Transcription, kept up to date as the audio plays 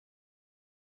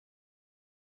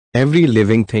Every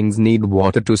living things need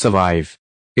water to survive.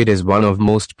 It is one of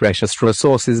most precious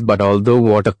resources, but although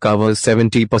water covers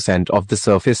 70% of the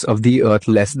surface of the earth,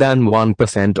 less than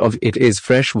 1% of it is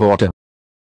fresh water.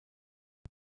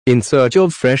 In search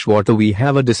of fresh water, we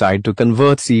have decided to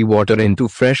convert seawater into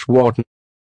fresh water.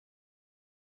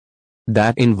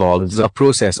 That involves a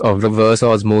process of reverse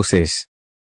osmosis.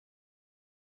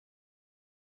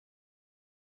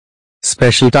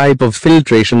 Special type of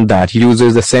filtration that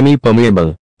uses a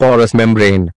semi-permeable, porous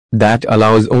membrane that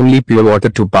allows only pure water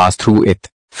to pass through it,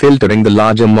 filtering the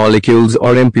larger molecules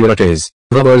or impurities.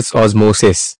 Reverse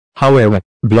osmosis, however,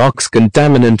 blocks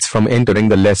contaminants from entering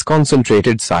the less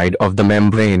concentrated side of the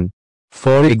membrane.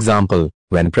 For example,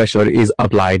 when pressure is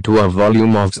applied to a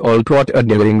volume of salt water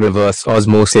during reverse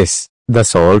osmosis, the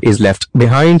salt is left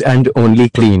behind and only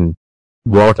clean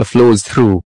water flows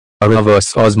through. A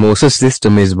reverse osmosis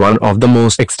system is one of the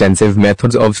most extensive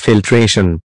methods of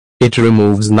filtration. It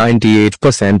removes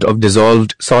 98% of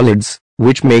dissolved solids,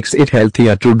 which makes it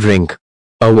healthier to drink.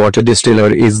 A water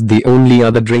distiller is the only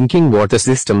other drinking water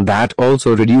system that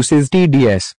also reduces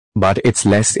TDS, but it's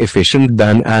less efficient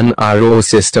than an RO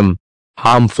system.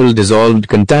 Harmful dissolved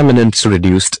contaminants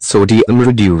reduced, sodium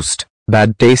reduced,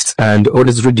 bad tastes and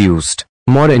odors reduced,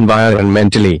 more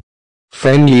environmentally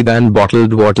friendly than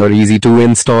bottled water, easy to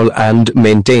install and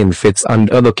maintain, fits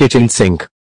under the kitchen sink.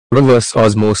 Reverse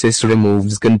osmosis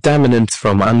removes contaminants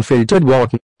from unfiltered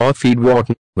water or feed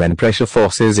water. When pressure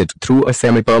forces it through a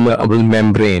semi-permeable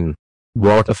membrane,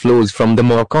 water flows from the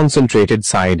more concentrated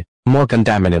side, more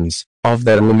contaminants, of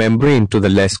the raw membrane to the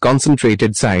less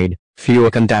concentrated side,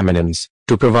 fewer contaminants,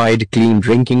 to provide clean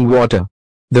drinking water.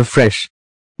 The fresh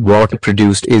water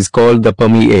produced is called the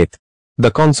permeate. The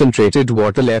concentrated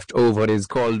water left over is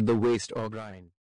called the waste or brine.